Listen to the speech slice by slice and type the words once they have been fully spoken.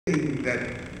thing that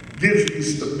gives me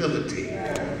stability.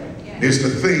 It's the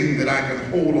thing that I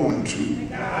can hold on to.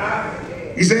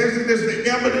 He says it is the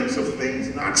evidence of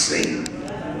things not seen.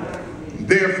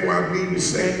 Therefore, I believe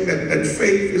he's saying that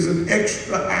faith is an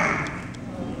extra eye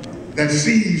that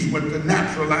sees what the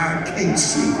natural eye can't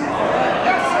see.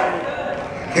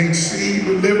 I can't see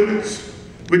deliverance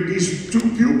with these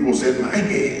two pupils in my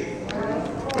head,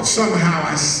 but somehow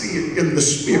I see it in the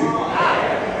spirit.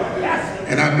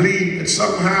 And I believe that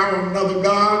somehow another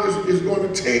God is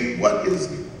going to take what is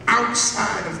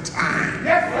outside of time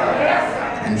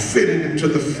and fit it into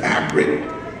the fabric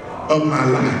of my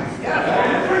life.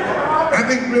 I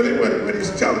think really what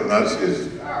he's telling us is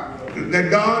that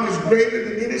God is greater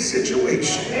than any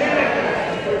situation.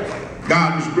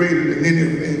 God is greater than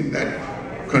anything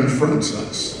that confronts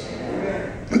us.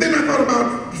 And then I thought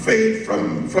about faith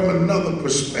from another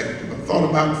perspective. I thought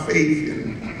about faith in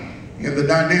the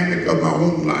dynamic of my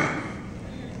own life.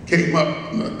 Came up,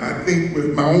 I think,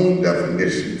 with my own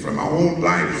definition from my own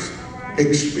life's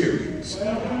experience.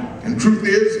 And truth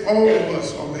is, all of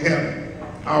us ought to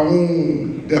have our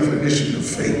own definition of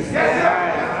faith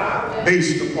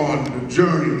based upon the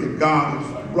journey that God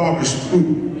has brought us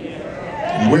through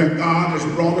and where God has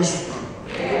brought us from.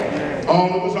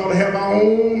 All of us ought to have our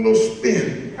own little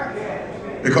spin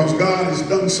because God has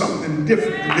done something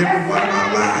different in every one of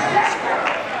our lives.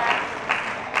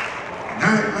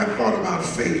 I thought about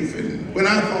faith, and when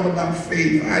I thought about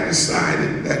faith, I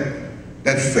decided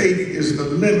that faith is the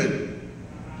limit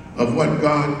of what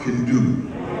God can do.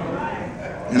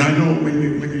 And I know when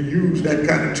you use that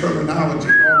kind of terminology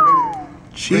already,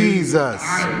 Jesus,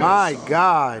 my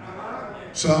God.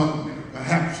 Some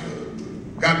perhaps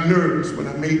got nervous when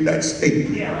I made that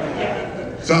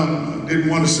statement. Some didn't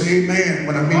want to say amen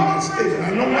when I made that statement.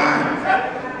 I know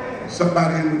why.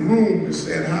 Somebody in the room has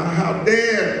said, how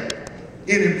dare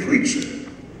any preacher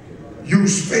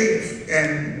use faith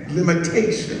and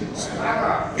limitations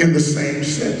in the same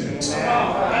sentence.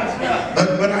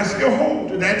 But I still hold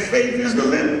to that faith is the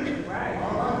limit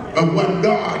of what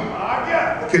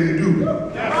God can do.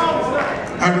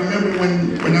 I remember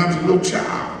when I was a little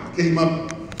child, I came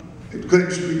up at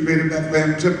Greenwich Street, Greater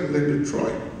Bethlehem Temple in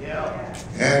Detroit.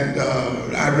 And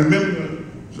I remember there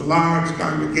was a large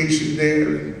congregation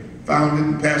there, founded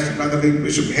and pastored by the late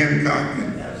Bishop Hancock.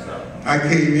 And I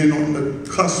came in on the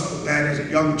cusp of that as a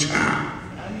young child.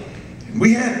 And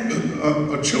we had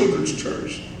a children's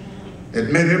church that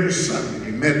met every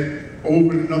Sunday. We met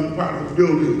over in another part of the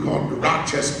building called the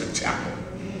Rochester Chapel.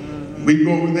 We'd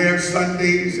go over there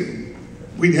Sundays and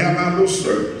we'd have our little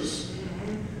service.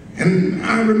 And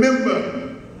I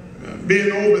remember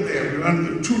being over there. We were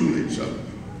under the tutelage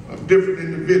of different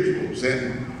individuals.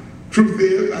 And truth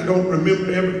is, I don't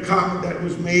remember every comment that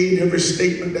was made, every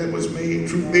statement that was made.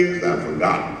 Truth is, I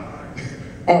forgot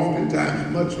oftentimes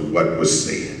much of what was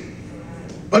said.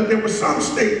 But there were some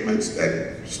statements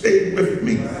that stayed with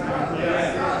me.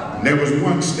 And there was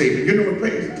one statement. You know what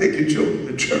pays to take your children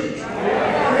to church?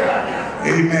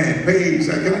 Amen. Pays.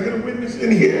 Can I get a witness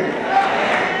in here?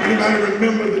 Anybody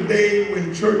remember the day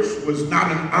when church was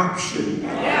not an option?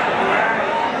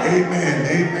 Amen.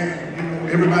 Amen. You know,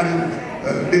 everybody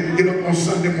didn't get up on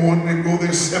Sunday morning and go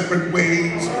their separate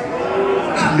ways.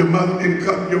 Your mother didn't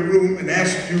come to your room and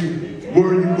ask you,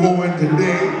 where you going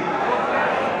today?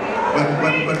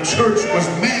 But church was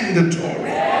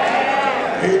mandatory.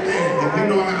 Amen. And you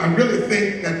know, I really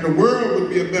think that the world would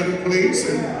be a better place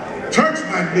and church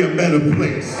might be a better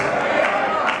place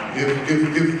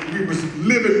if we was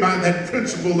living by that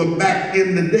principle of back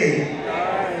in the day.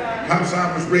 House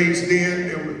I was raised in,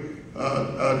 there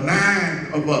were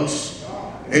 9 of us.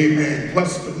 Amen.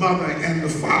 Plus the mother and the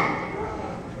father.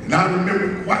 And I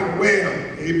remember quite well,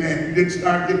 amen, you didn't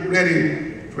start getting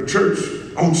ready for church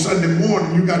on Sunday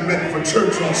morning. You got ready for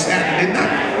church on Saturday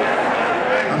night.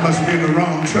 I must be in the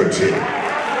wrong church here. You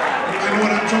know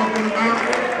what I'm talking about?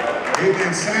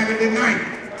 Amen. Saturday night,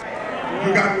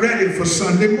 you got ready for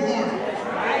Sunday morning.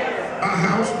 My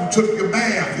house, you took your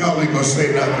bath. Y'all ain't gonna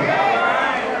say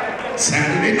nothing.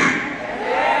 Saturday night.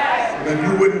 That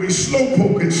you wouldn't be slow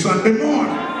poking Sunday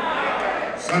morning.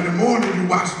 Sunday morning, you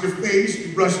washed your face,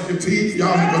 you brushed your teeth.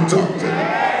 Y'all ain't gonna talk to me.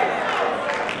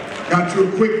 Got you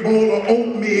a quick bowl of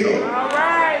oatmeal.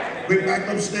 Went back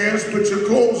upstairs, put your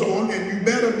clothes on, and you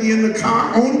better be in the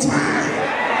car on time.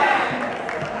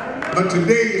 But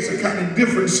today it's a kind of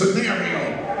different scenario.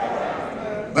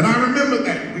 But I remember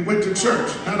that. We went to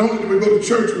church. Not only did we go to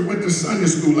church, we went to Sunday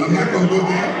school. I'm not gonna go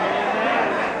there.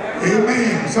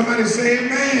 Amen. Somebody say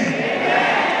amen.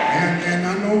 And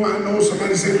I know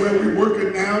somebody say, well, we're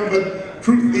working now, but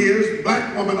truth is,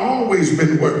 black woman always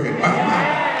been working.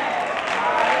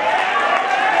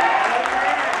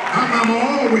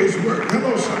 always worked.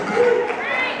 Hello, somebody.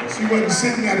 She wasn't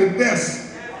sitting at a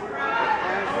desk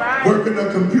working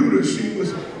her computer. She was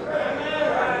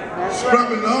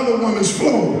scrubbing the other woman's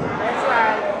floor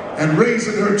and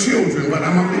raising her children. But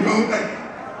I'm gonna leave all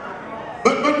that.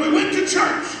 But we went to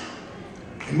church,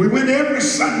 and we went every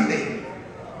Sunday.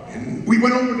 And we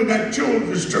went over to that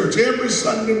children's church every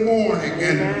Sunday morning,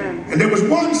 and there was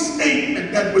one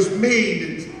statement that was made.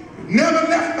 It never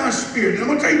left my spirit. And I'm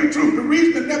gonna tell you the truth. The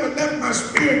reason it never left my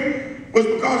spirit was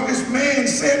because this man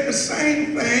said the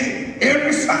same thing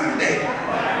every Sunday.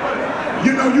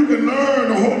 You know, you can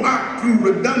learn a whole lot through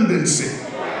redundancy.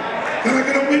 Can I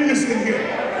get a witness in here?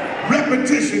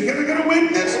 Repetition. Can I get a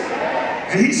witness?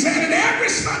 And he said it every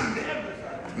Sunday.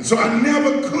 And so I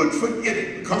never could forget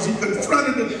it because he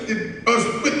confronted us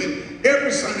with it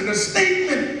every Sunday. The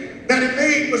statement that he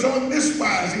made was on this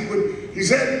wise. He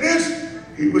said this.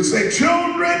 He would say,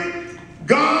 children,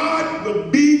 God will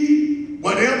be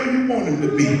whatever you want him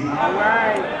to be. All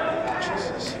right.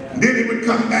 Then he would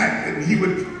come back and he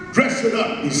would dress it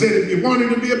up. He said, if you want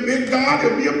him to be a big God,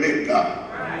 he'll be a big God.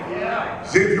 He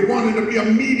said, if you want him to be a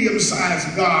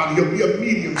medium-sized God, he'll be a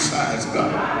medium-sized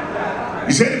God.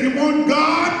 He said, if you want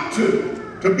God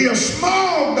to be a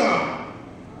small God,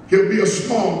 he'll be a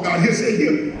small God. He said,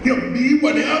 he'll be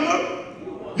whatever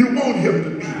you want him to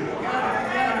be.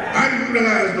 I didn't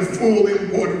realize the full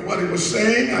import of what he was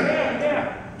saying.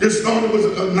 I just thought it was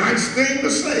a nice thing to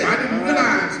say. I didn't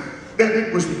realize that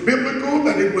it was biblical,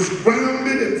 that it was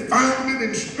grounded and founded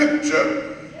in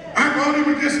Scripture. I thought he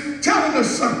was just telling us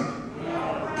something.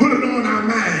 Put it on our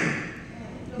mind.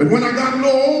 But when I got a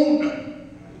little older,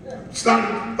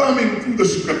 started thumbing through the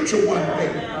Scripture one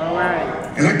day. All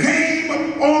right. And I came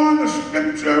upon a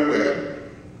Scripture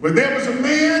where there was a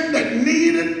man that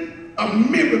needed a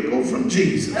miracle from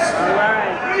Jesus. All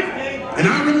right. And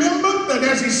I remember that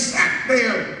as he sat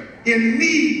there in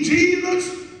need, Jesus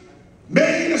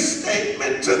made a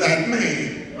statement to that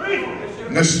man.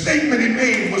 And the statement he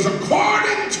made was,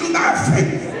 according to thy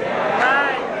faith,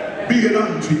 be it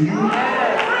unto you.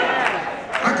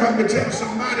 I come to tell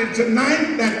somebody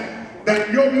tonight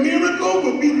that your miracle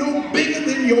will be no bigger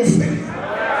than your faith.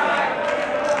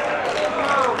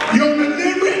 Your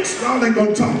deliverance, y'all ain't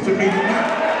gonna talk to me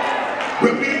tonight,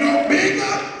 will be no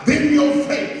bigger than your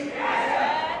faith.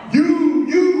 You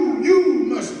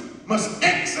must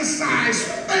exercise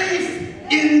faith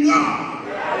in God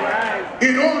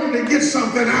in order to get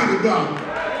something out of God.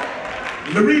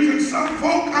 And the reason some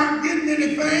folk aren't getting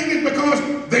anything is because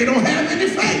they don't have any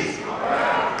faith.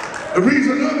 The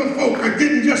reason other folk are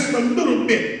getting just a little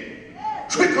bit,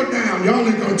 trickle down, y'all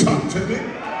ain't gonna talk to me,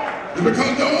 is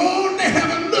because they only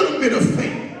have a little bit of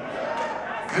faith.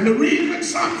 And the reason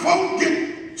some folk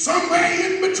get somewhere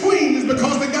in between is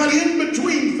because they got in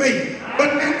between faith.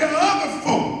 But then the other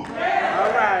folk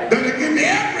that are getting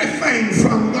everything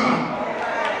from God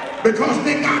because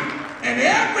they got an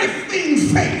everything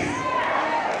faith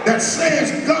that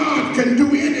says God can do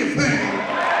anything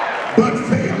but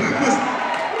fail. I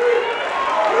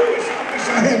wish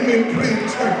I had been praying,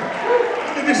 church.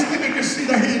 Let me just see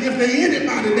the hand. If there's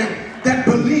anybody that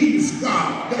believes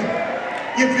God,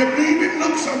 if you believe it,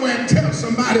 look somewhere and tell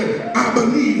somebody, I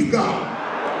believe God.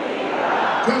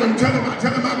 Tell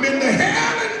them I've been to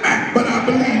hell and back, but I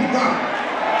believe God.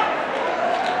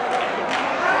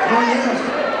 Oh yes,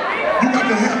 you got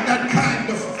to have that kind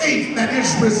of faith that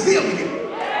is resilient.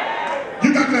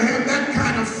 You got to have that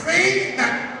kind of faith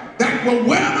that will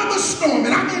weather the storm.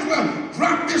 And I may as well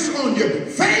drop this on you.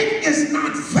 Faith is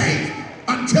not faith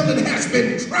until it has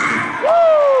been tried.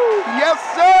 Woo! Yes,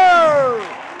 sir!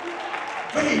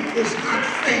 Faith is not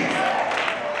faith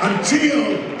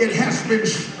until it has been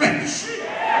stretched.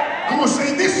 I'm going to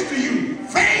say this to you.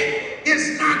 Faith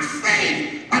is not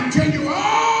faith until you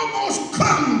almost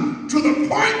come to the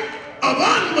point of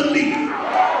unbelief.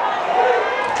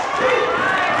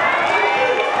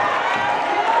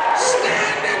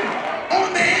 Standing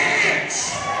on the edge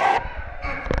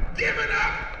of giving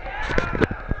up,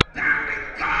 doubting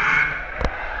God,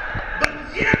 but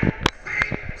yet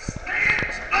faith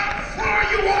stands up for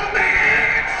you on the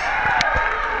edge.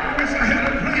 I wish I had a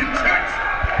praying church.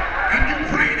 And you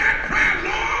pray that prayer,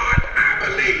 Lord, I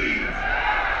believe,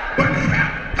 but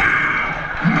help thou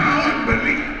my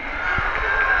unbelief.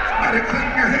 Somebody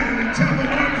clap your hand and tell the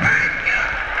Lord, thank you.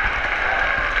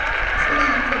 Slow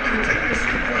down for a minute. Take your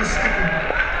seat for a second.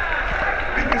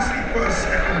 Take your seat for a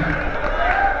second.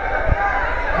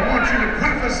 I want you to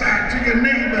prophesy to your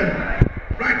neighbor.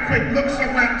 Right quick, look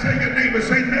somewhere and tell your neighbor,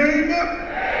 say, neighbor,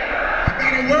 I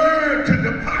got a word to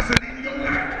deposit in your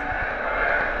life.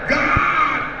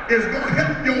 God is going to